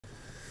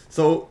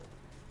So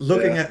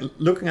looking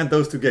at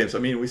those two games, I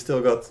mean, we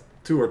still got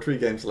 2 or 3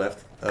 games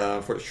left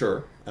for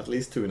sure, at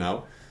least 2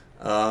 now.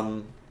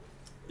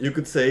 You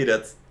could say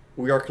that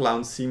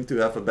WeAreClowns seem to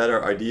have a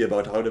better idea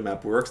about how the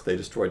map works. They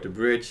destroyed the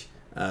bridge.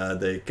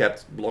 They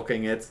kept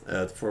blocking it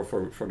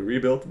for the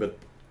rebuild,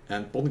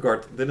 and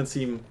Pondguard didn't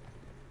seem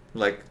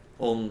like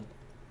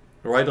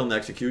right on the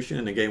execution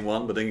in the game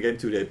 1, but in game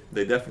 2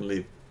 they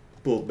definitely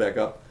pulled back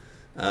up.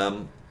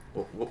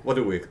 What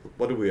do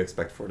we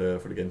expect for the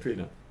game 3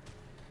 now?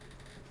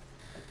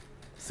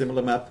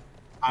 Similar map,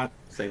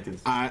 same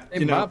things.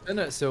 Same map, isn't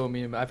it? So I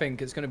mean, I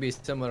think it's going to be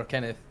similar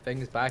kind of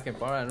things back and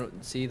forth. I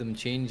don't see them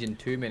changing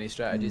too many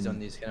strategies on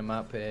these kind of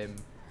map,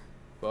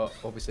 but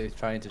obviously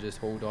trying to just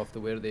hold off the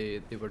way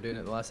they were doing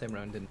it the last time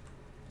round and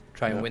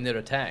try and win their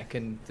attack.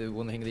 And the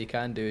only thing they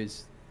can do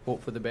is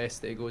hope for the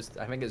best that it goes.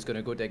 I think it's going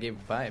to go to a game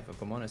 5,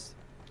 if I'm honest.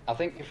 I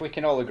think if we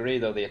can all agree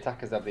though, the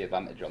attackers have the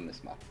advantage on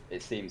this map.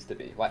 It seems to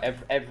be like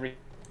every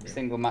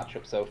single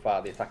matchup so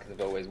far, the attackers have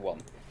always won.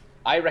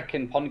 I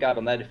reckon Pondguard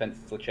on their defense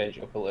will change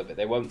it up a little bit.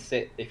 They won't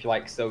sit, if you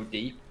like, so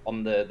deep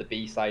on the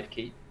B side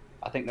keep.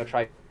 I think they'll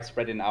try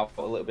spreading it out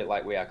a little bit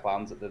like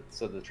WeAreClowns,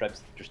 so the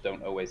trebs just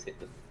don't always hit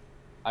them.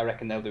 I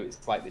reckon they'll do it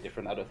slightly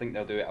different. I don't think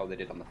they'll do it how they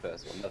did on the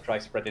first one. They'll try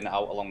spreading it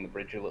out along the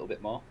bridge a little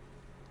bit more.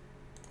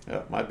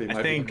 Yeah, might be.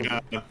 I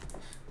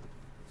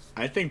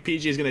think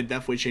PG is going to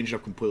definitely change it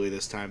up completely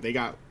this time. They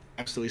got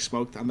absolutely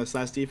smoked on this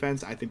last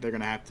defense. I think they're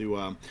going to have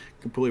to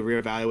completely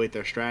reevaluate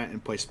their strat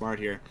and play smart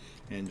here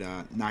and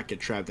not get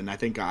trapped. And I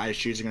think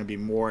ISGs are going to be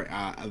more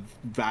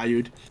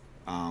valued.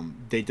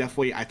 They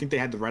definitely, I think they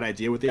had the right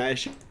idea with the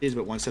ISGs,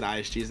 but one set of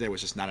ISGs there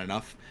was just not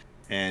enough.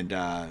 And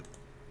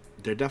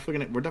we're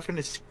definitely going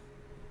to see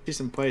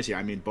some plays here.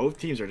 I mean, both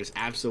teams are just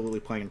absolutely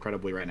playing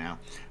incredibly right now.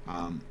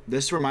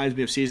 This reminds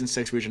me of Season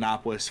 6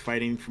 Regionopolis,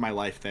 fighting for my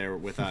life there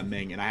with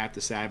Ming, and I have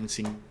to say I haven't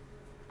seen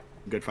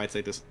good fights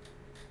like this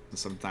in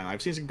some time.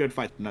 I've seen some good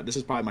fights. This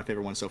is probably my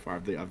favorite one so far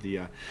of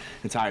the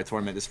entire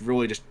tournament. It's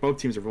really just both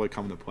teams are really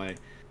coming to play,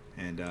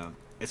 and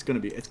it's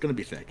gonna be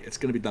thick. It's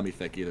gonna be dummy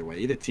thick either way.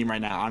 Either team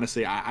right now,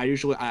 honestly, I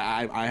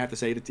have to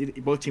say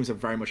that both teams have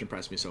very much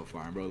impressed me so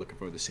far. I'm really looking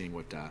forward to seeing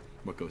what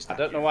goes down. I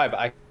don't know why, but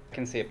I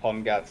can see a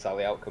Pondguard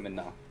Sally out coming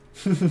now.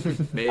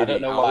 Maybe. I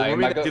don't know why.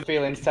 My gut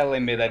feeling's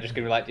telling me they're just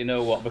gonna be like, you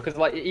know what? Because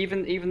like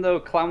even though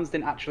Clowns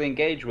didn't actually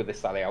engage with this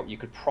Sally out, you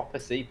could proper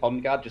see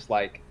Pondguard just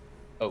like,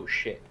 oh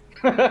shit.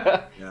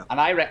 Yeah.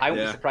 And I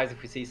wouldn't be surprised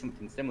if we see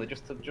something similar,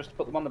 just to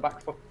put them on the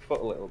back foot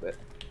a little bit.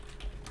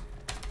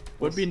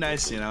 Would be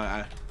nice, you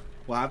know.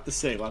 We'll have to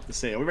see.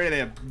 Are we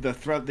ready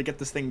to get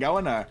this thing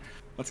going, or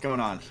what's going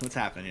on? What's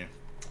happening here?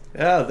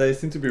 Yeah, they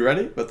seem to be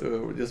ready, but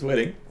we're just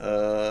waiting.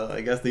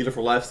 I guess the Healer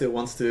for Life still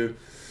wants to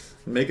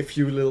make a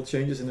few little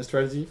changes in the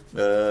strategy,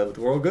 but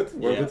we're all good.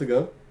 We're good to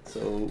go.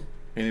 So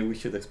maybe we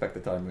should expect the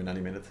timer in any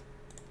minute.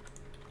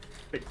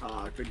 Big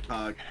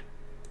pog.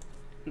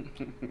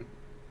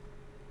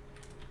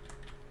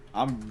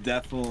 I'm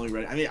definitely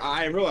ready. I mean,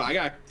 I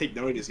gotta take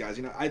note of these guys.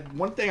 You know,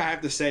 one thing I have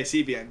to say,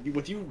 Seabee,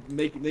 with you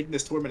making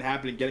this tournament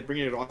happen and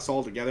bringing us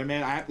all together,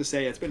 man, I have to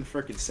say it's been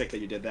freaking sick that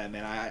you did that,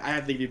 man. I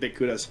have to give you big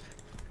kudos.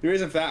 The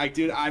reason for that, like,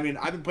 dude, I mean,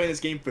 I've been playing this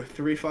game for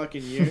 3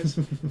 fucking years,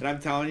 and I'm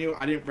telling you,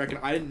 I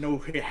didn't know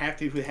who half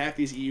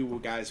these EU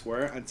guys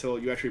were until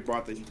you actually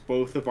brought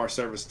both of our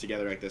servers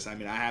together like this. I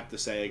mean, I have to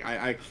say,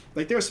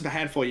 like there was some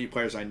handful of EU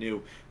players I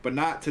knew, but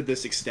not to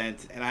this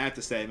extent. And I have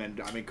to say, man,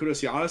 I mean,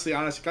 kudos to you. Honestly,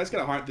 guys,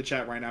 got a heart in the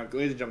chat right now,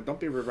 ladies and gentlemen.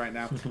 Don't be rude right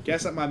now.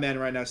 Guess up my man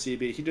right now,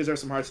 CB. He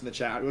deserves some hearts in the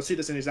chat. We'll see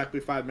this in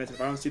exactly 5 minutes.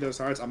 If I don't see those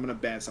hearts, I'm gonna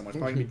ban someone. It's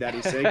probably gonna be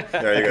Daddy Sig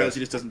because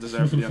he just doesn't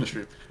deserve to be on the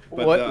stream.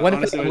 But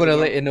one thing I'm gonna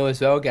let you know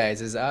as well, guys,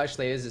 is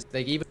actually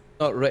like even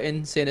not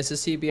written saying it's a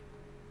CB,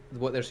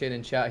 what they're saying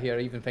in chat here,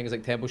 even things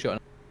like Temple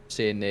Shot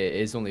saying it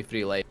is only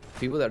 3 life.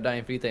 People that are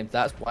dying 3 times,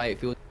 that's why it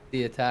feels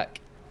the attack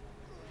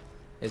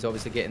is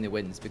obviously getting the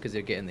wins, because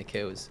they're getting the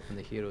kills and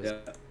the heroes.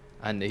 Yeah.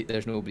 And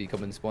there's nobody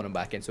coming spawning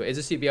back in. So it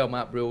is a CBL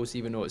map rules,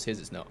 even though it says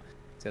it's not.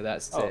 So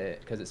that's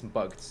because it's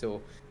bugged.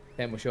 So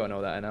Temple Shot and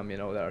all that, and I mean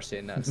all that are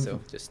saying that.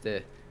 So just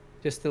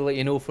to let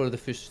you know for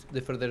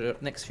the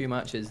next few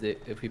matches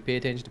that if we pay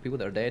attention to people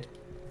that are dead,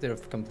 they're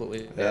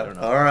completely dead or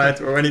not. All right,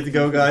 we're ready to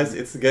go, guys.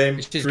 It's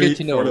game 3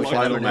 for the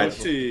final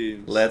match.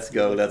 Let's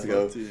go.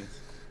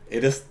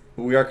 It is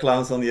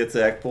WeAreClowns on the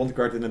attack,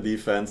 Pondguard in the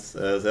defense.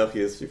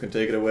 Zelgius, you can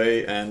take it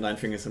away, and Nine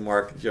Fingers and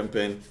Mark jump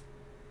in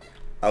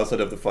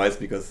outside of the fights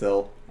because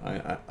Zel,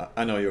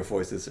 I know your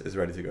voice is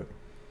ready to go.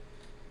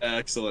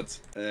 Excellent.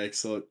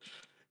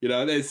 You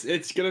know,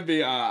 it's gonna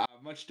be a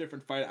much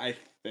different fight. I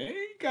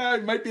think I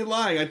might be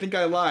lying. I think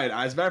I lied.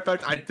 As a matter of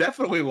fact, I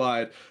definitely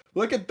lied.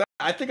 Look at that.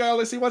 I think I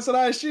only see one set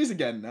of ISGs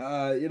again.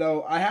 You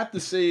know, I have to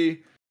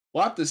see.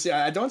 We'll have to see.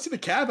 I don't see the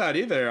Cav out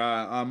either,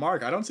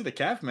 Mark. I don't see the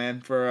Cav,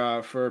 man,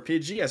 for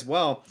PG as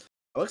well.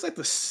 It looks like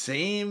the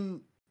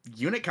same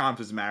unit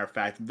comps, as a matter of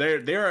fact.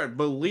 They're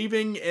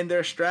believing in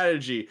their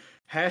strategy.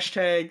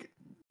 Hashtag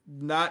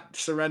not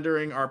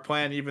surrendering our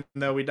plan, even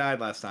though we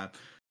died last time.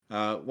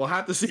 We'll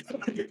have to see how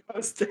it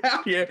goes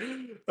down here.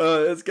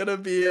 It's gonna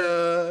be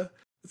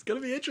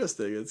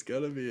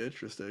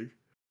interesting.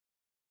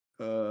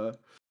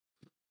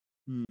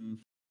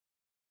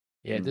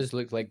 Yeah, it does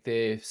look like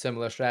the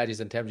similar strategies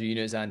in terms of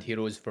units and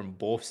heroes from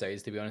both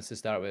sides, to be honest, to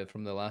start with,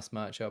 from the last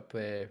matchup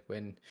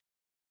when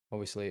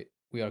obviously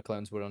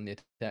WeAreClowns were on the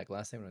attack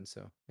last time around,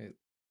 so it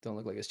don't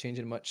look like it's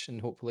changing much,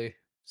 and hopefully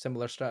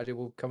similar strategy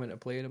will come into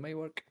play and it might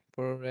work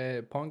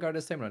for Pawn Guard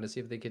this time around to see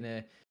if they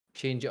can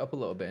change it up a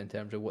little bit in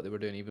terms of what they were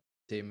doing, even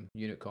with the same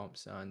unit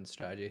comps and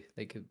strategy.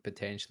 They could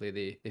potentially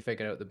they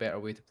figure out the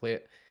better way to play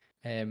it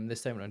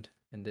this time around,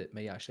 and it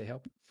may actually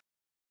help.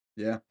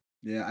 Yeah.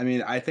 Yeah, I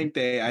mean, I think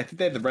they have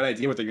the right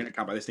idea with their unit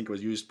comp. I just think it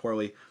was used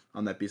poorly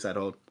on that B-side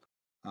hold.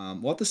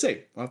 We'll have to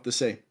see. We'll have to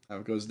see how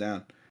it goes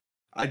down.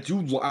 I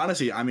do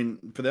honestly. I mean,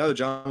 for the other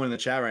gentleman in the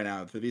chat right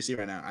now, for the VC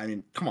right now. I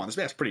mean, come on, this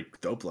map's pretty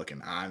dope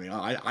looking. I mean,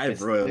 I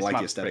really like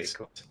the aesthetics.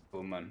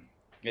 Cool, man.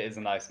 It is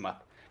a nice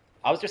map.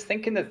 I was just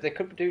thinking that they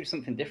could do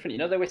something different. You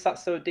know, they were sat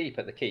so deep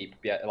at the keep,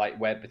 like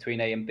where between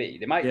A and B.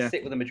 They might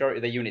sit with the majority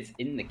of their units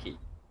in the keep,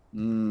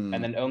 and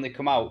then only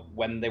come out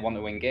when they want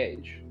to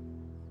engage.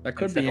 That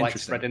could be like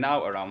spreading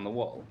out around the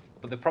wall.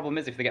 But the problem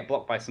is, if they get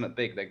blocked by something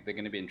big, they're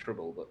going to be in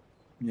trouble. But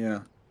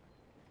yeah.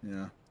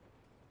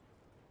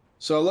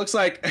 So it looks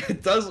like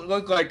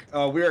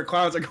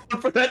WeAreClowns are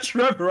going for that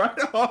Trevor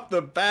right off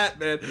the bat,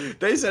 man.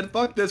 They said,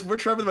 "Fuck this, we're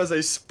Trevor them as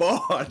a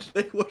spawn."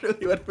 They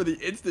literally went for the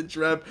instant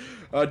Trev.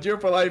 Dear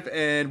for Life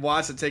and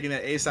Watson taking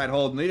that A side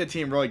hold. Neither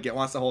team really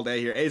wants to hold A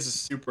here. A is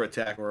super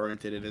attack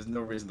oriented. There's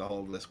no reason to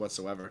hold this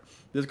whatsoever.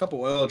 There's a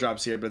couple oil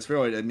drops here, but it's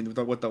really, I mean,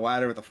 with the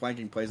ladder, with the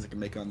flanking plays they can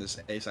make on this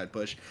A side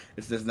push,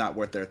 it's just not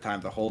worth their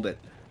time to hold it.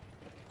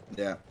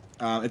 Yeah.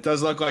 It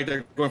does look like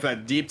they're going for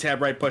that deep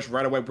tab right push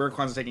right away.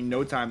 WeAreClowns are taking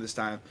no time this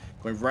time.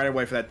 Going right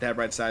away for that tab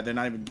right side. They're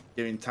not even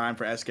giving time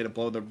for SK to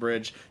blow the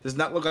bridge. Does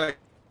not look like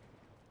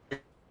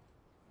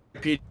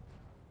PG's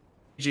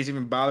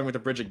even bothering with the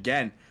bridge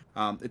again.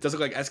 It does look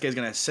like SK is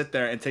going to sit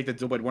there and take the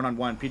dual blade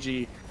one-on-one.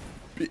 SK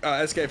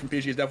from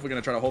PG is definitely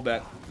going to try to hold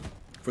that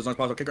for as long as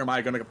possible. Kicker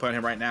Amaya going to put on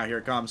him right now. Here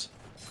it comes.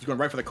 He's going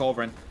right for the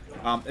Culverin.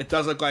 It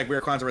does look like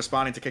WeAreClowns are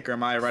responding to Kicker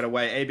Amaya right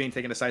away. A being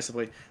taken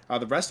decisively.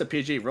 The rest of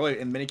PG really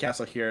in mini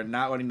castle here,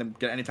 not letting them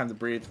get any time to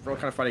breathe. Really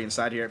kind of fighting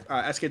inside here.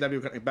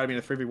 SKW about to be in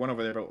a 3v1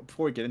 over there, but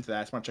before we get into that,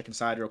 I just want to check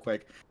inside real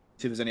quick,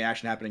 see if there's any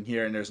action happening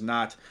here, and there's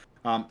not.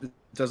 It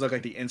does look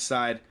like the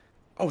inside.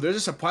 Oh, there's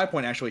a supply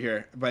point actually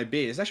here by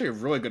B. It's actually a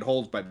really good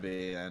hold by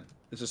B.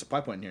 There's a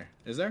supply point here.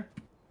 Is there?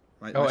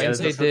 Right. Oh,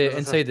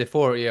 inside the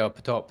fort,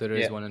 up top there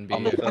is one in B.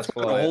 That's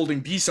holding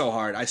B so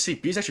hard. I see.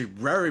 B's actually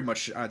very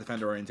much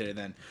defender oriented.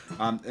 Then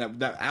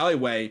that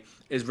alleyway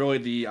is really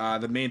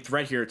the main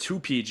threat here to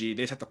PG.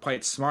 They just have to play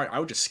it smart. I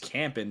would just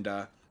camp and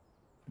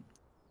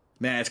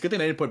man, it's a good thing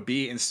they didn't put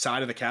B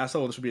inside of the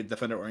castle. This would be a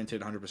defender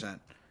oriented 100%.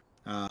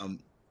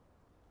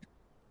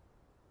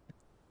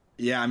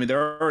 Yeah, I mean,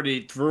 they're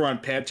already through on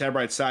Pad Tab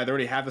right side. They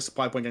already have the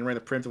supply point getting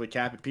ready to preemptively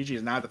cap it. PG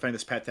is not defending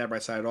this Pad Tab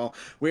right side at all.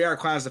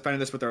 WeAreClowns defending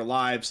this with their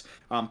lives.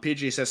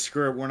 PG says,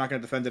 screw it, we're not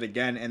going to defend it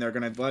again, and they're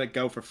going to let it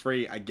go for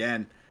free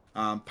again.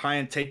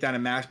 Pine takedown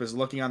and Max was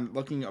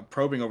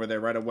probing over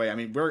there right away. I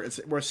mean,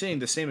 we're seeing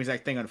the same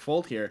exact thing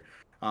unfold here.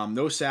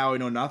 No Sally,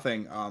 no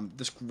nothing.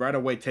 Just right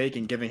away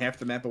taking, giving half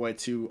the map away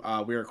to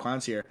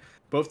WeAreClowns here.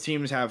 Both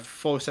teams have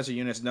full sets of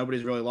units.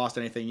 Nobody's really lost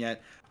anything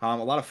yet. A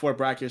lot of Fjord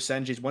Brachio's,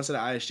 Senjis, one set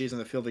of ISGs on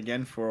the field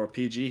again for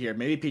PG here.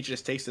 Maybe PG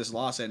just takes this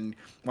loss and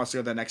wants to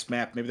go to the next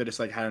map. Maybe they're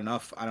just like, had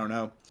enough. I don't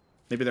know.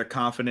 Maybe they're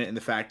confident in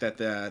the fact that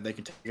they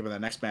can take it to the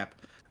next map.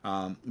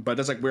 But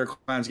it's like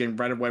WeAreClowns getting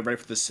right away ready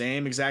for the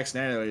same exact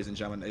scenario, ladies and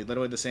gentlemen.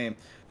 Literally the same.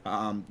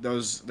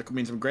 There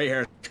means some gray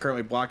hair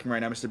currently blocking right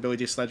now. Mr. Billy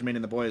D. Sledgeman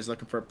and the boys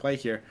looking for a play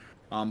here.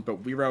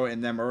 But Wero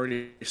and them are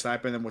already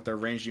sniping them with their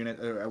ranged unit.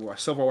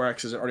 Silver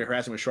Oryx is already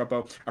harassing with short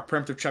bow. A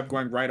preemptive trap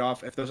going right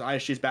off. If those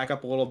ISGs back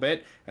up a little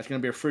bit, that's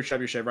going to be a fruit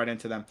trebuchet right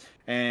into them.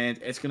 And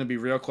it's going to be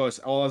real close.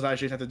 All those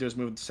ISGs have to do is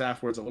move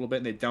southwards a little bit,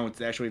 and they don't.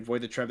 They actually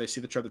avoid the trap. They see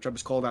the trap. The trap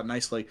is called out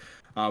nicely.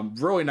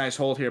 Really nice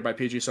hold here by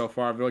PG so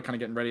far. Really kind of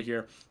getting ready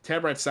here.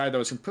 Tab right side, though,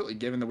 is completely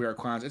given the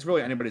WeAreClowns. It's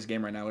really anybody's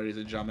game right now, ladies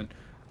and gentlemen.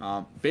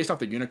 Based off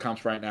the unit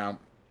comps right now,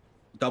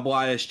 double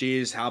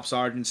ISGs, Halp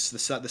Sergeants,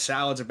 the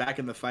Salads are back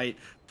in the fight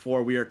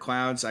for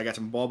WeAreClowns. I got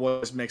some Ball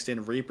Boys mixed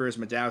in, Reapers,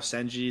 Madao,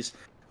 Senjis.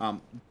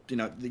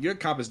 The unit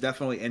comp is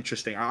definitely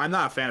interesting. I'm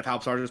not a fan of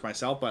Halp Sergeants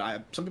myself,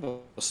 but some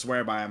people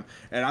swear by them,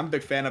 and I'm a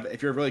big fan of.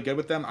 If you're really good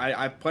with them,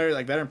 I play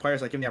like veteran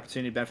players. I give them the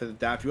opportunity to benefit of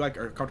the doubt. If you are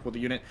comfortable with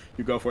the unit,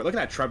 you go for it. Look at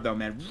that Treb though,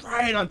 man,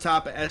 right on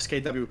top of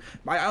SKW.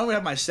 I don't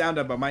have my sound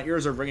up, but my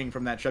ears are ringing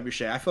from that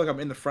trebuchet. I feel like I'm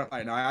in the front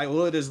right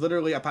now. There's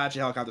literally Apache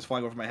helicopters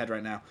flying over my head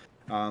right now.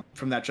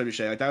 From that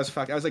trebuchet, like that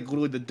was like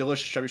literally the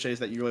delicious trebuchets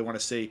that you really want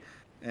to see.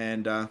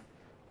 And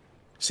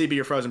CB,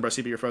 you're frozen, bro.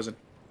 CB, you're frozen.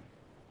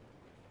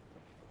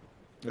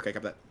 Okay,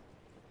 copy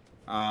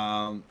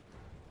that.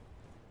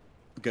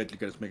 Good.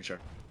 Just making sure.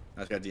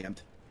 I just got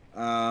DM'd.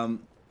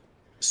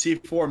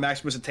 C4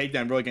 Maximus and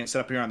takedown really getting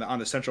set up here on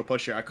the central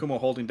push here. Akumo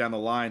holding down the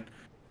line.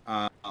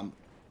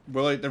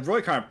 They're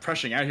really kind of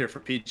pressuring out here for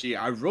PG.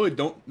 I really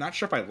not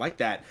sure if I like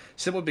that,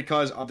 simply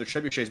because of the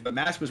trebuchets. But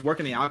Maximus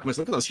working the Alchemist.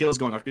 Look at those heals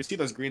going off. You see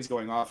those greens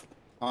going off.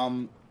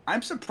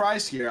 I'm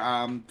surprised here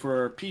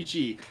for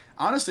PG.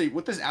 Honestly,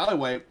 with this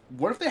alleyway,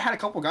 what if they had a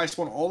couple guys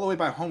spawn all the way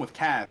by home with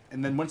Cav,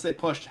 and then once they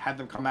pushed, had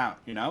them come out,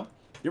 you know?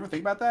 You ever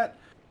think about that?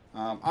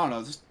 I don't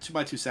know, just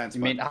 2 cents.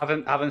 You mean have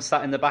them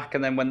sat in the back,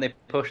 and then when they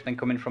push, then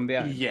come in from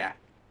behind? Yeah,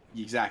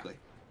 exactly.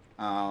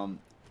 I'm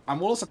a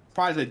little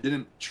surprised they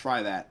didn't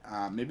try that.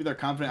 Maybe they're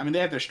confident. I mean, they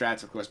have their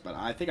strats, of course, but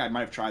I think I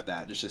might have tried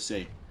that just to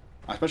see.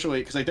 Especially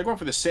because like they're going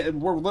for the.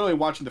 We're literally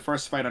watching the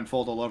first fight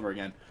unfold all over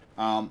again,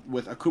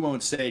 with Akumo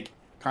and Seg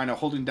kind of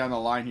holding down the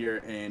line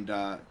here and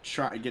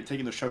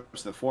taking those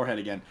shots to the forehead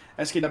again.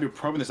 SKW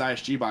probing this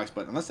ISG box,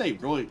 but unless they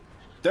really.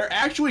 They're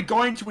actually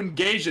going to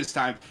engage this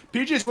time.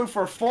 PG is going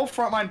for a full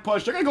frontline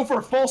push. They're going to go for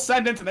a full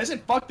send into. They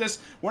said, fuck this.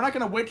 We're not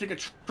going to wait to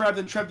get Trev,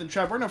 then Trev, then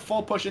Trev. We're going to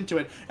full push into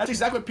it. That's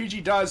exactly what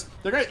PG does.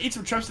 They're going to eat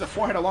some Trevs to the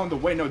forehead along the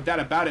way, no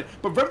doubt about it.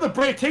 But Rev the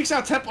Brave takes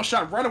out Temple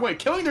Shot right away,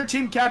 killing their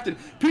team captain.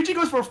 PG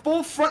goes for a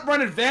full front run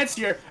advance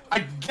here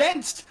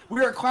against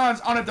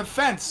WeAreClowns on a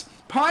defense.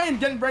 Pine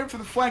getting ready for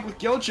the flank with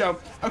Gilcho.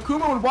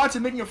 Akumo and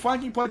Watson making a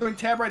flanking play going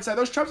tab right side.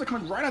 Those Trevs are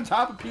coming right on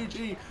top of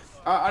PG.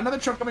 Another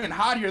Treb coming in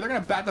hot here. They're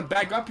going to bat them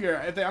back up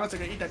here if they honestly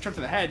going to eat that Treb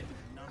to the head.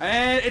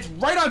 And it's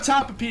right on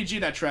top of PG,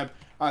 that Treb.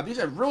 These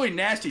are really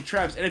nasty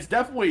Trebs, and it's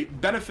definitely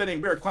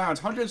benefiting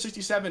WeAreClowns.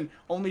 167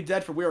 only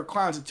dead for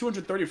WeAreClowns and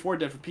 234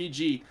 dead for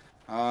PG.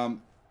 Yeah,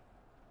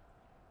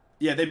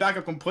 they back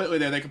up completely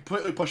there. They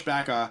completely push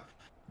back.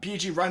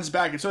 PG runs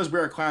back, and so does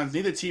WeAreClowns.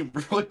 Neither team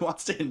really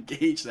wants to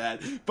engage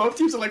that. Both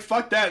teams are like,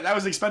 fuck that. That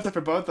was expensive for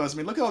both of us. I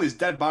mean, look at all these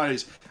dead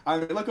bodies. I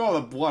mean, look at all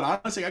the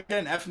blood. Honestly, I get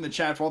an F in the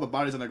chat for all the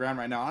bodies on the ground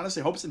right now.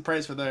 Honestly, hopes and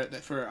praise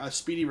for a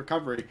speedy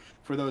recovery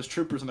for those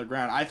troopers on the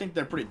ground. I think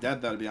they're pretty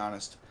dead, though, to be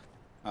honest.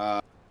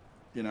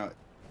 You know,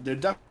 they're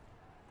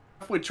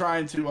definitely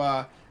trying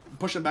to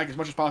push them back as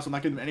much as possible,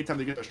 not giving them any time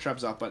to get those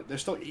Trebs off, but they're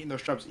still eating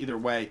those Trebs either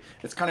way.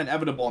 It's kind of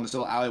inevitable in this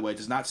little alleyway. It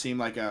does not seem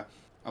like a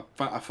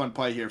fun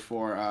play here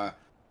for...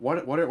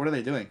 What are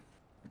they doing?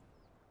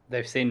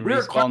 They've seen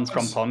respawns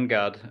from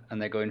Pongard, and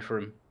they're going for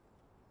him.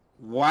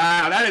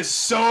 Wow, that is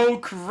so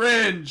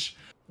cringe.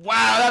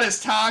 Wow, that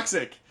is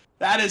toxic.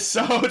 That is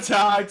so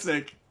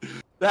toxic.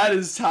 That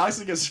is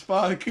toxic as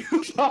fuck.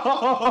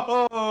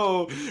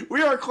 Oh,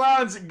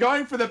 WeAreClowns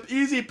going for the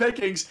easy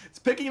pickings. It's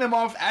picking them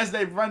off as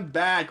they run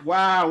back.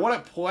 Wow, what a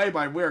play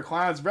by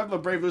WeAreClowns. Red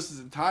Brave loses his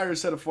entire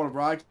set of Florida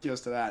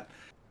Brachio's to that.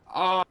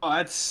 Oh,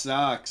 that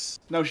sucks.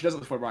 No, she doesn't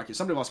lose Florida Brachio's.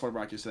 Somebody lost Florida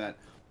Brachio's to that.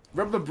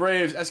 Rebel the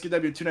Braves,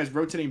 SKW 2 Nights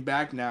rotating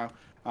back now.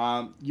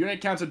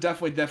 Unit counts are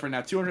definitely dead right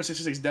now.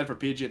 266 dead for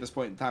PG at this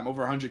point in time.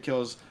 Over 100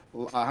 kills,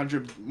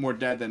 100 more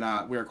dead than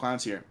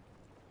WeAreClowns here.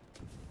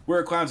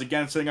 WeAreClowns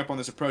again setting up on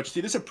this approach.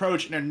 See, this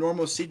approach in a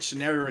normal siege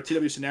scenario or a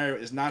TW scenario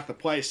is not the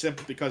play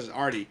simply because it's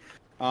arty.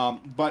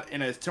 But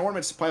in a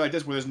tournament play like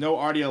this where there's no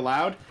arty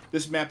allowed,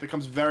 this map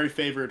becomes very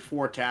favored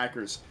for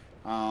attackers.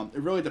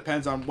 It really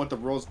depends on what the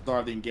rules are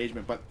of the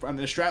engagement. But on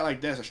a strat like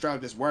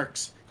this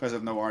works because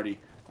of no arty.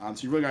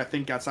 So you really gotta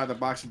think outside the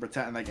box and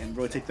pretend and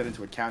really take that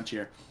into account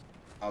here.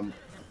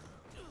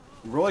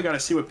 Really gotta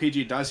see what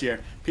PG does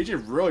here. PG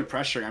really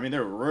pressuring. I mean,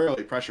 they're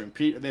really pressuring.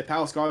 The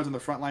Palace Guards on the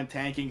front line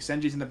tanking.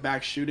 Senji's in the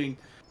back shooting.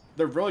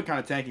 They're really kind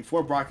of tanking.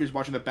 4 Brachio's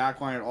watching the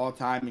back line at all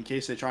time in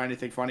case they try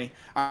anything funny.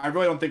 I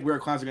really don't think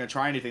WeAreClowns are gonna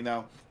try anything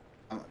though.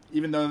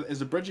 Even though is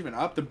the bridge even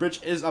up? The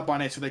bridge is up on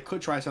A, so they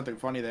could try something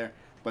funny there.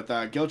 But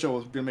Gilcho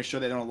was gonna make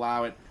sure they don't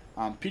allow it.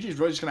 PG's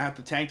really just gonna have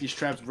to tank these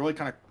traps. Really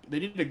kind of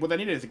what they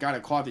needed is a guy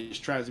to claw these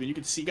traps. I mean, you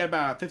can see you got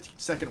about a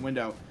 15-second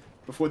window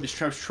before these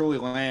traps truly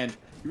land.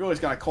 You really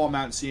just gotta call them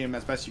out and see them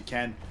as best you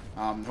can.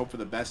 Hope for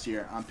the best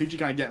here. PG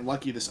kind of getting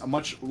lucky.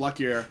 Much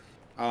luckier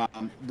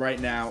right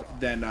now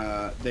than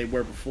they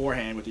were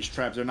beforehand with these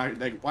traps. They're not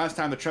like last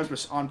time the traps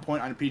was on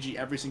point on PG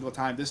every single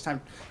time. This time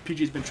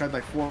PG's been trapped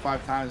like 4 or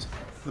 5 times.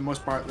 For the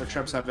most part, the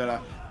traps have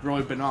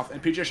really been off.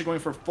 And PG actually going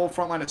for a full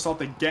frontline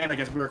assault again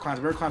against WeAreClowns.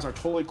 WeAreClowns are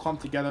totally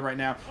clumped together right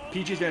now.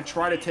 PG's going to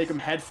try to take them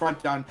head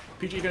front down.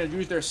 PG's going to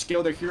use their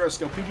skill, their hero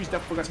skill. PG's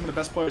definitely got some of the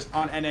best players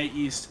on NA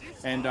East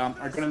and are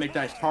going to make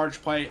that hard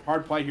play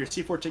here.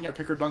 C4 taking out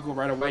Picker Dunkle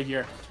right away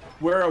here.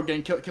 We're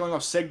getting killing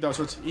off Sig though,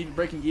 so it's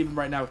breaking even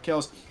right now with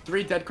kills.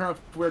 3 dead current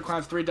for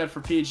WeAreClowns, 3 dead for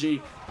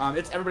PG.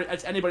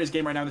 It's anybody's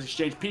game right now in this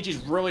exchange. PG's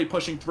really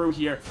pushing through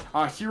here.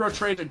 Hero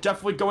trades are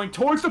definitely going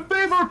towards the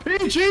favor of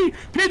PG.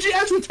 PG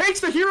actually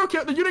takes the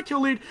unit kill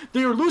lead.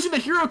 They are losing the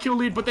hero kill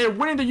lead, but they are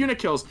winning the unit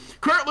kills.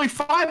 Currently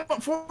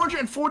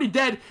 440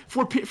 dead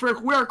for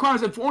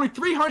WeAreClowns and only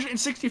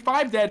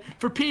 365 dead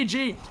for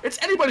PG.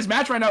 It's anybody's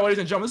match right now, ladies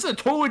and gentlemen. This is a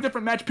totally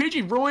different match.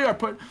 PG really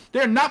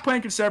they're not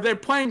playing conservative. They're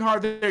playing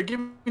hard. They're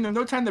giving them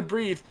no time to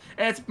breathe,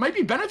 and it might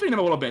be benefiting them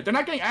a little bit. They're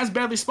not getting as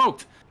badly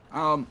smoked.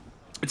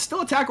 It's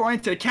still attack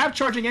oriented. Cap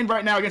charging in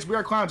right now against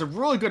WeAreClowns. A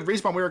really good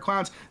respawn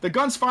WeAreClowns. The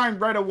gun's firing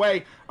right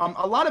away.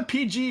 A lot of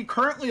PG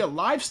currently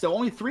alive still.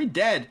 Only 3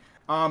 dead.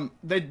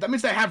 That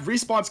means they have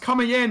respawns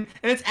coming in,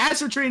 and it's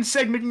Acid Tree and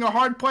Sig making a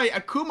hard play.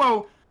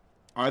 Akumo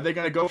Are they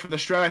going to go for the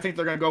shred? I think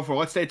they're going to go for it.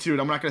 Let's stay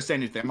tuned. I'm not going to say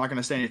anything.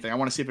 I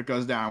want to see if it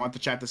goes down. I want the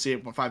chat to see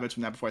it 5 minutes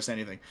from now before I say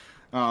anything.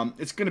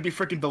 It's going to be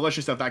freaking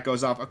delicious if that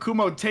goes off.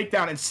 Akumo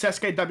takedown and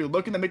SKW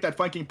looking to make that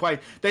flanking play.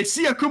 They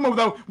see Akumo,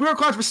 though.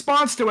 WeAreClowns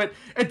responds to it.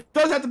 It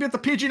does have to be at the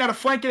PG now to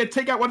flank it and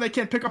take out what they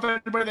can, pick up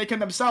everybody they can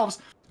themselves.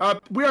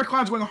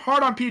 WeAreClowns going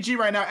hard on PG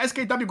right now.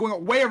 SKW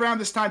going way around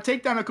this time.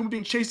 Takedown, Akumo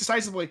being chased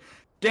decisively.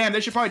 Damn,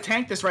 they should probably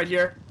tank this right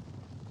here.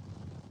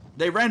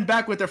 They ran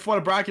back with their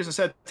Florida Brachiosaurs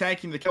instead of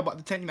tanking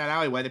that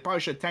alleyway. They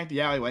probably should have tanked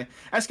the alleyway.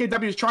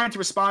 SKW is trying to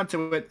respond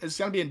to it. It's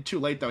going to be too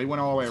late, though. He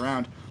went all the way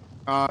around.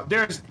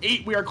 There's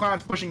 8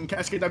 WeAreClowns pushing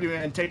SKW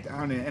and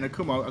takedown and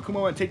Akumo.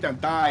 Akumo and takedown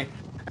die.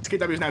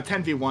 SKW is now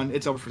 10v1.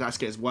 It's over for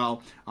SK as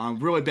well.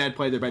 Really bad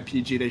play there by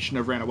PG. They shouldn't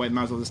have ran away.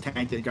 Might as well just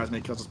tank it and got as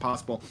many kills as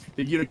possible.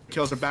 The unit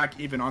kills are back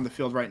even on the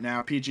field right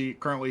now. PG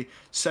currently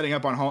setting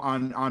up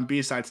on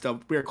B side still.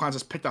 WeAreClowns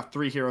has picked up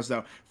 3 heroes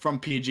though from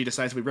PG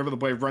decisively. River the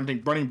Blade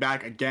running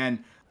back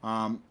again.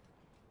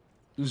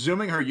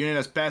 Zooming her unit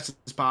as fast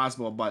as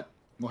possible, but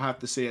we'll have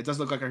to see. It does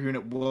look like our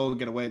unit will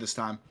get away this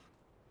time.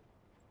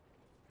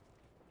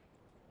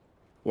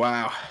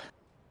 Wow.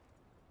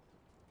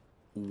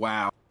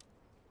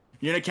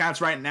 Unit counts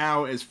right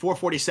now is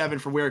 447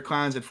 for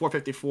WeAreClowns and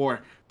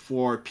 454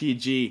 for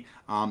PG.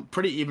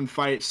 Pretty even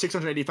fight.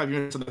 685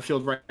 units on the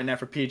field right now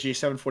for PG.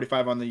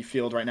 745 on the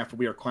field right now for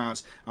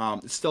WeAreClowns.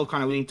 It's still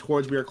kind of leaning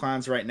towards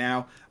WeAreClowns right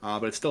now,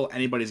 but it's still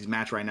anybody's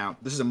match right now.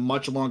 This is a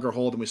much longer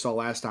hold than we saw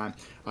last time.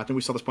 I think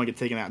we saw this point get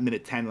taken out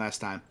minute 10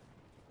 last time.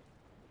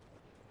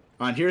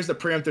 And here's the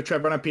preemptive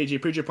trap run on PG.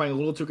 PG playing a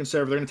little too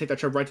conservative. They're going to take that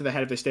trap right to the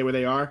head if they stay where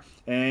they are.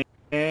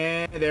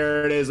 And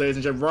there it is, ladies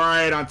and gentlemen,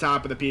 right on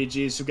top of the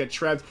PGs who get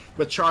trebbed.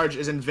 But charge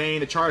is in vain.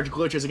 The charge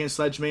glitches against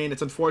Sledgeman.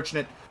 It's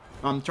unfortunate.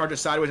 Charge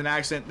is sideways, an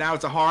accident. Now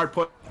it's a hard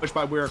push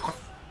by WeAreClowns.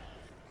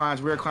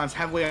 WeAreClowns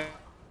heavily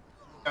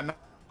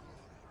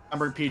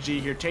outnumbered PG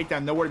here.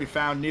 Takedown nowhere to be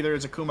found. Neither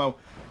is Akumo,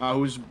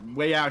 who's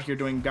way out here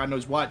doing God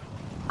knows what.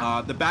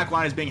 The back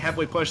line is being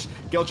heavily pushed.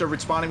 Gilcher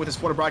responding with his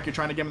Florida Brachio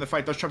trying to get him in the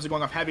fight. Those trumps are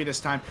going off heavy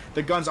this time.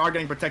 The guns are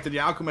getting protected. The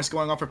Alchemist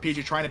going off for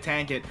PG trying to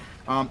tank it.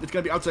 It's going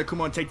to be out to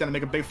Akumo and takedown to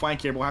make a big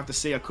flank here. We'll have to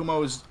see.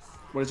 Akumo's...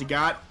 What has he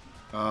got?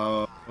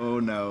 Oh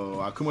no.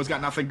 Akumo's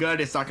got nothing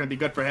good. It's not going to be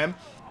good for him.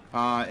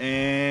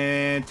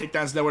 And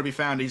takedown's nowhere to be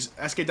found. He's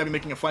SKW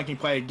making a flanking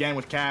play again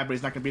with Cab, but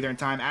he's not going to be there in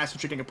time. Aspen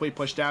getting completely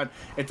pushed out.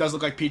 It does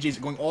look like PG's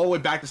going all the way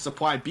back to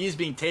supply. B is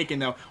being taken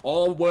though.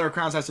 All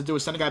WeAreClowns has to do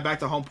is send a guy back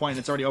to home point and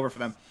it's already over for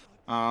them.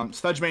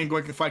 Sludgeman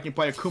going to flanking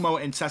play.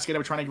 Akumo and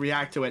SKW trying to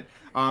react to it.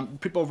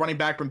 People running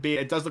back from B.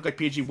 It does look like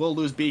PG will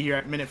lose B here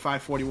at minute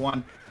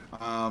 5:41.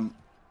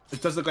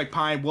 It does look like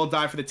Pine will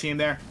die for the team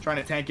there, trying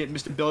to tank it.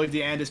 Mr. Billy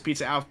D and his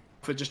pizza outfit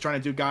just trying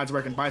to do God's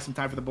work and buy some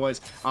time for the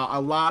boys. A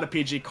lot of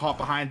PG caught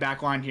behind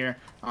backline here.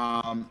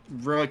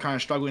 Really kind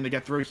of struggling to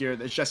get through here.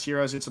 It's just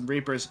heroes and some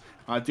Reapers.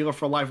 Dealer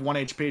for life, 1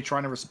 HP,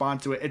 trying to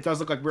respond to it. It does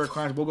look like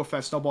WeAreClowns will go for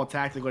that snowball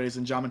tactic, ladies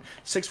and gentlemen.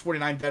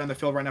 649 dead on the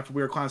field right now for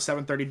WeAreClowns.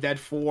 730 dead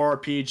for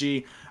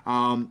PG. They're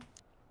gonna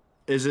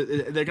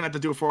have to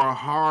do it for a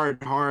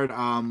hard.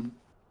 Wow,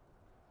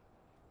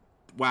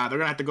 they're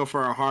gonna have to go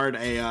for a hard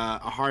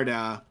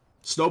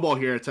snowball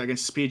here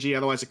against PG.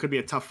 Otherwise, it could be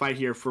a tough fight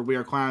here for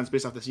WeAreClowns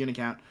based off this unit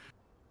count.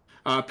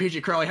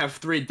 PG currently have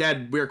 3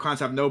 dead. WeAreClowns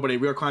have nobody.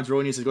 WeAreClowns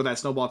really needs to go that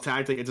snowball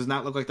tactic. It does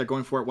not look like they're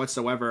going for it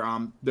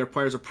whatsoever. Their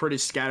players are pretty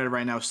scattered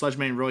right now.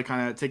 Sledgeman really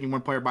kind of taking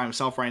one player by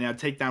himself right now.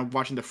 Takedown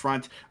watching the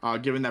front,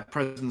 given that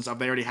presence of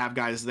they already have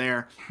guys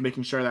there,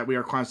 making sure that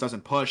WeAreClowns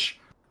doesn't push.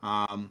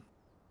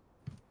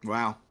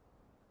 Wow.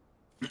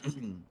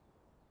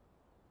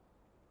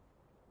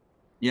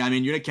 Yeah, I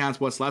mean, unit counts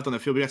what's left on the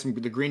field. We got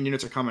the green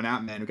units are coming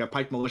out, man. We got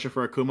Pike Militia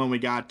for Akumo, and we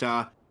got,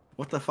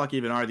 what the fuck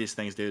even are these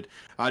things, dude?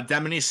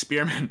 Demone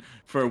Spearman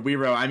for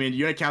Weero. I mean,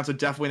 unit counts are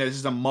definitely, this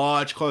is a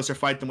much closer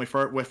fight than we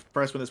first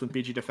when this when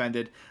PG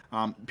defended.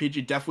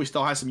 PG definitely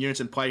still has some units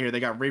in play here. They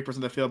got Reapers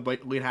in the field,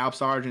 lead Halp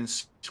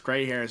Sergeants,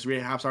 Gray Hairs,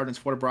 lead Halp Sergeants,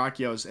 Florida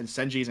Brachios, and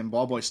Senjis and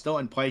Ball Boys still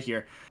in play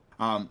here.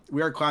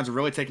 WeAreClowns are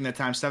really taking their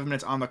time, 7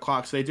 minutes on the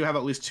clock, so they do have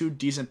at least 2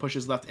 decent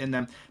pushes left in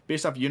them.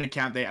 Based off unit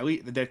count, they have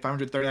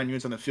 539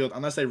 units on the field.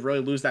 Unless they really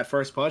lose that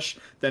first push,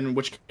 then in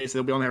which case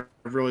they'll be only have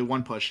really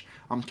 1 push.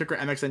 Kicker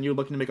MXNU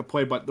looking to make a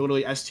play, but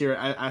literally S tier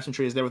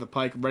Asentry is there with a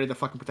pike, ready to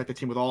fucking protect the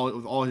team with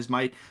all his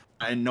might,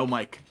 and no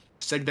mic.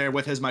 Sig there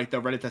with his mic though,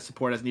 ready to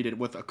support as needed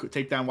with a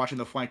takedown watching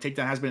the flank.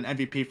 Takedown has been an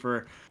MVP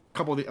for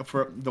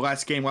for the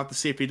last game. We'll have to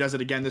see if he does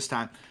it again this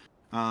time.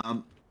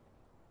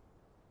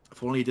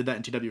 If only he did that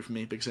in TW for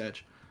me, Big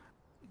Sag.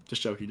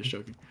 Just joking. In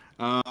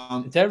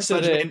terms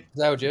of the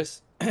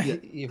Zalgius,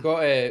 you've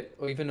got,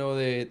 even though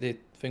the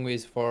thing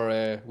was for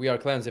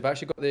WeAreClowns, they've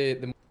actually got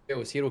the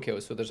hero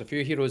kills. So there's a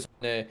few heroes on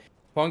the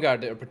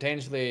Vanguard that are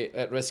potentially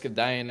at risk of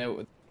dying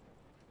out.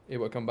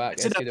 Able to come back.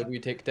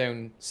 SKW take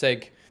down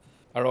Sig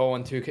are all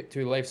on 2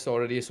 lives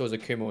already, so is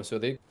Akumo. So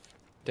they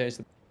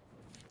potentially.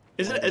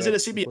 Is it a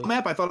CBL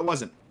map? I thought it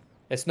wasn't.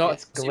 It's not a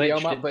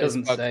CBL map, but it's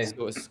bugged,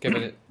 so it's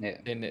giving it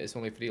in it's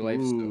only 3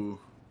 lives. So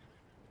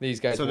these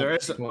guys are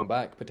going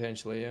back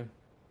potentially, yeah.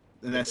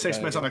 And then 6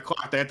 minutes on the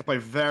clock, they have to play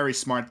very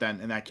smart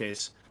then in that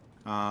case.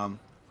 Yeah,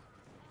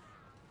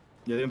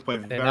 they didn't play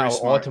very that'll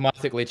smart.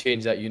 automatically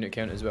change that unit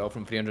count as well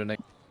from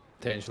 390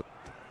 potentially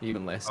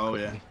even less. Oh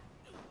yeah.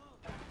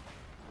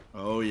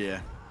 Oh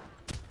yeah.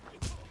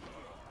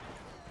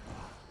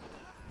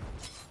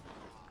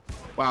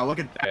 Wow, look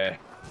at that. Yeah.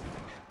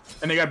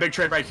 And they got a big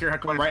trade right here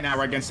going right now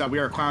right against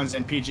WeAreClowns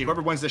and PG.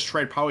 Whoever wins this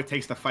trade probably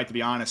takes the fight, to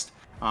be honest.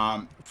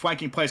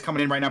 Flanking plays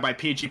coming in right now by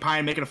PG.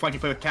 Pine making a flanking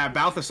play with Cab.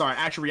 Balthasar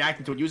actually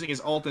reacting to it, using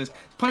his ult and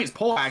playing his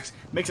poleaxe,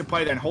 makes a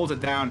play there and holds it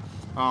down.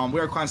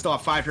 WeAreClowns still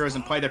have 5 heroes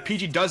in play there.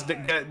 PG does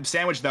get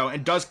sandwiched though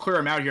and does clear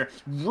him out here.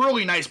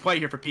 Really nice play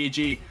here for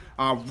PG.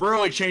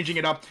 Really changing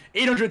it up.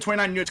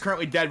 829 units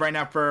currently dead right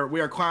now for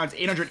WeAreClowns.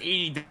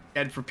 880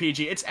 dead for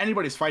PG. It's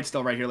anybody's fight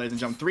still right here, ladies and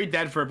gentlemen. 3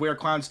 dead for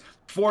WeAreClowns,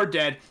 4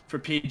 dead for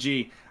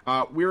PG.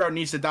 Weiro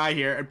needs to die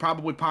here, and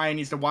probably Pine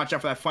needs to watch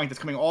out for that flank that's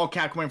coming. All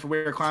cap coming for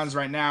WeAreClowns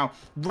right now.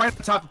 Right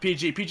on top of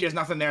PG. PG has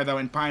nothing there, though,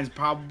 and Pine's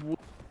probably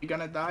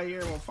gonna die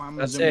here. We'll find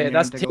That's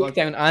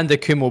Takedown and the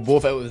Kumo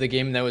both out of the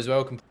game now as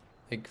well.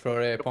 Like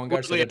for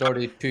Pongard, so there's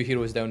already 2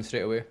 heroes down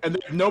straight away. And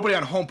there's nobody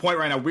on home point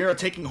right now. We are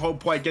taking home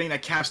point, getting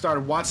that cap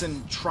started.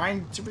 Watson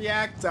trying to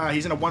react.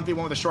 He's in a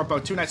 1v1 with a short bow.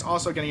 2 Knights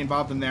also getting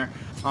involved in there.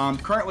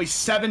 Currently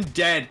 7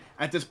 dead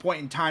at this point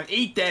in time.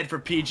 8 dead for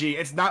PG.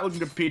 It's not looking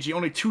good for PG.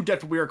 Only 2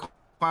 dead for WeAreClowns.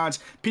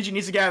 PG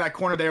needs to get out of that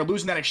corner. They were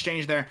losing that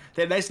exchange there.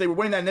 They were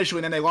winning that initially,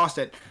 and then they lost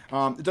it.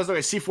 It does look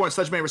like C4 and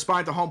Sledgeman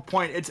responding to home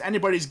point. It's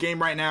anybody's game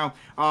right now.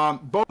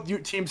 Both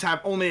teams have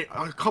only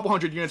a couple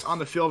hundred units on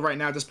the field right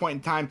now at this point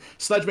in time.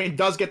 Sledgeman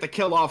does get the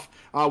kill off.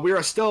 We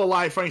are still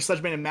alive fighting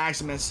Sledgeman and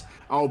Maximus.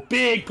 Oh,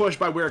 big push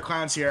by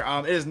WeAreClowns here.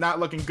 It is not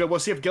looking good. We'll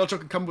see if Gilcho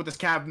can come with this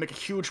cab and make a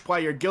huge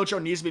play here.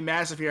 Gilcho needs to be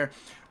massive here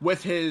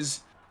with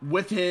his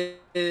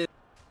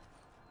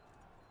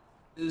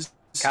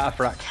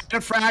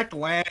Cataphractic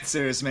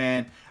Lancers,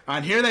 man.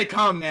 And here they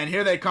come, man.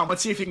 Here they come.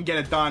 Let's see if he can get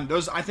it done.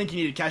 I think he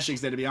needed Keshigs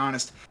there, to be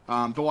honest.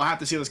 But we'll have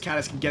to see if those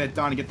Catas can get it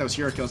done and get those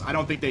hero kills. I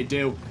don't think they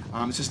do.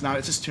 It's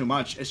just too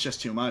much. It's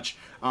just too much.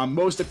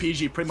 Most of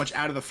PG pretty much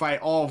out of the fight.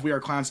 All of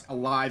WeAreClowns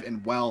alive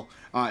and well.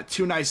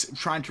 2 Nice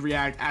trying to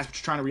react.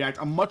 Aspect trying to react.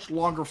 A much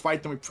longer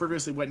fight than we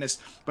previously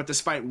witnessed. But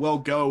this fight will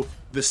go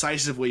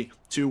decisively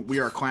to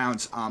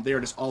WeAreClowns. They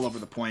are just all over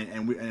the point,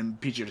 and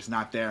PG are just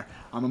not there.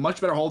 A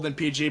much better hold than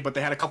PG, but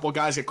they had a couple of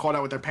guys get caught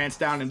out with their pants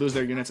down and lose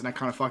their units, and that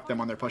kind of fucked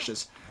them on their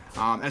pushes.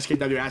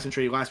 SKW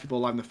Asentry, last people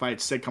alive in the fight.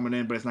 Sig coming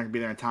in, but it's not going to be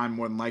there in time,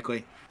 more than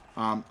likely.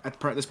 At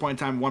this point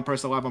in time, 1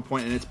 person alive on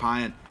point, and it's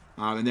Pyan.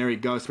 And there he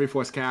goes.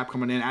 3/4 cap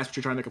coming in.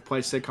 Asentry trying to make a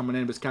play. Sig coming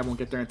in, but his cap won't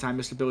get there in time.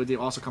 Mr. Ability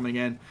also coming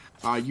in.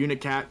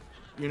 Unit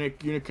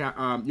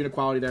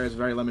quality there is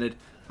very limited.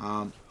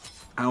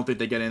 I don't think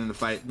they get in the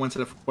fight. Once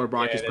the 4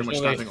 Brock is pretty much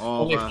stopping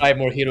all. Only 5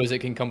 more heroes that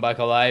can come back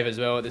alive as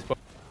well at this point.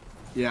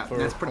 Yeah,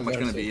 that's pretty much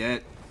going to be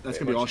it. That's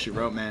going to be all she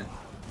wrote, man.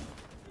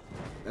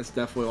 That's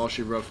definitely all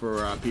she wrote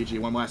for PG.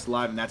 1 last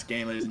alive, and that's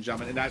game, ladies and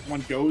gentlemen. And that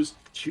one goes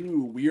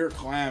to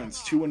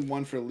WeAreClowns.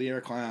 2-1 for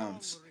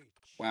WeAreClowns.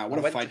 Wow,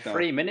 what a fight, though.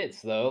 3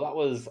 minutes, though. That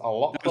was a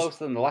lot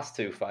closer than the last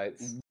 2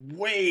 fights.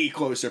 Way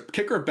closer.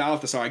 Kicker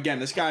Balthasar. Again,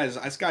 this guy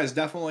is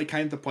definitely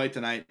kind of to play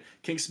tonight.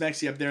 King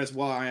Smexy up there as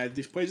well.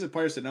 These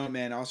players to know,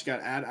 man. Also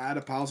got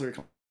Adapalzer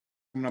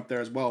coming up there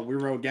as well.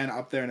 Weiro again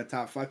up there in the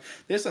top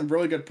 5. There's some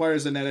really good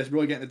players in there that's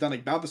really getting it done.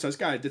 Like Balthasar, this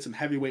guy did some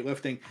heavyweight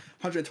lifting.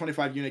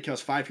 125 unit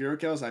kills, 5 hero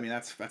kills. I mean,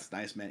 that's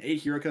nice, man.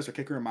 8 hero kills for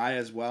Kicker and Maya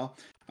as well.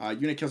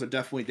 Unit kills are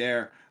definitely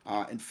there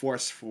in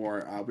force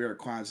for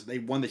WeAreClowns. They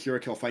won the hero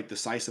kill fight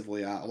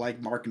decisively. Like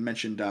Mark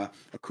mentioned,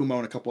 Akumo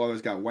and a couple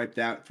others got wiped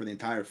out for the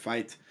entire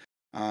fight.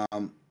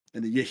 And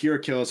the hero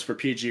kills for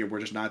PG were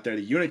just not there.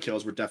 The unit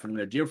kills were definitely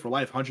there. Deal for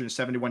life,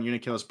 171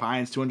 unit kills.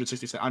 Pines,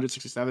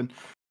 167.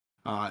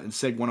 And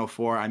Sig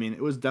 104. I mean,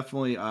 it was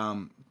definitely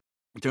in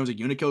terms of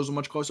unit kills a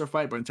much closer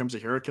fight, but in terms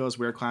of hero kills,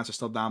 WeAreClowns are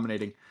still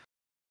dominating.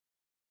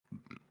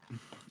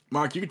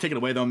 Mark, you can take it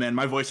away though, man.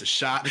 My voice is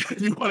shot.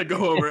 You want to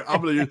go over it?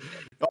 I'm gonna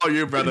all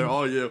you, brother,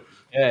 all you.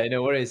 Yeah,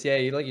 no worries. Yeah,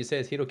 like you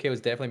said, hero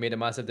kills definitely made a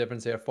massive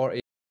difference there.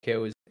 40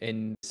 kills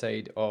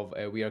inside of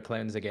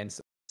WeAreClowns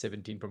against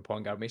 17 from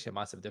Pongard makes a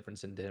massive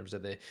difference in terms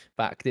of the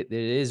fact that there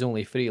is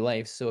only 3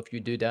 lives. So if you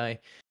do die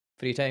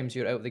 3 times,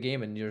 you're out of the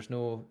game, and there's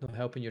no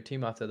helping your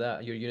team after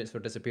that. Your units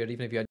were disappeared.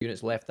 Even if you had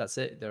units left, that's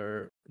it.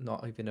 They're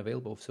not even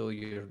available. So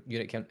your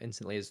unit count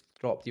instantly is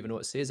dropped, even though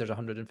it says there's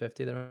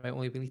 150. There might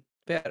only be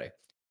 30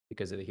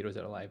 because of the heroes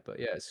that are alive.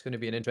 But yeah, it's going to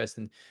be an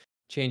interesting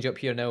change up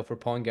here now for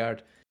Pongard,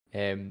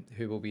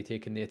 who will be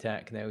taking the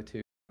attack now to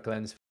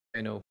Glenn's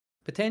final.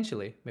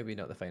 Potentially, maybe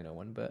not the final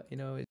one, but you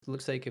know, it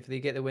looks like if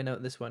they get the win out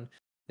of this one,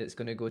 it's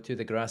going to go to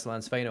the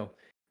Grasslands final,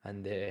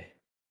 and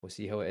we'll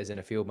see how it is in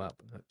a field map.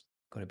 It's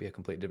going to be a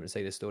completely different side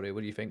of the story.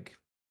 What do you think,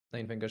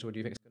 Nine Fingers? What do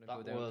you think is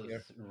going to go down here?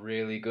 That was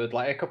really good.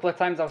 Like a couple of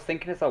times I was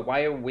thinking, it's like,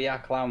 why are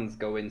WeAreClowns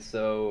going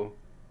so,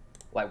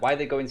 like, why are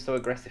they going so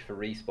aggressive for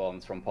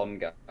respawns from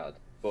Pongard?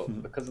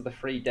 But because of the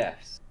 3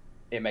 deaths,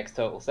 it makes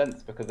total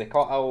sense because they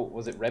caught out.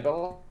 Was it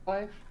Rebel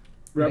Alive?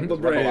 Rebel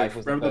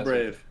the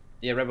Brave.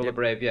 Yeah, Rebel the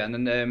Brave. Yeah,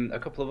 and then a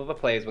couple of other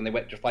players when they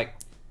went just like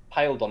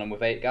piled on them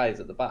with 8 guys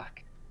at the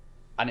back,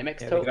 and it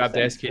makes total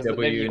sense.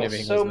 They've got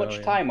so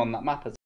much time on that map as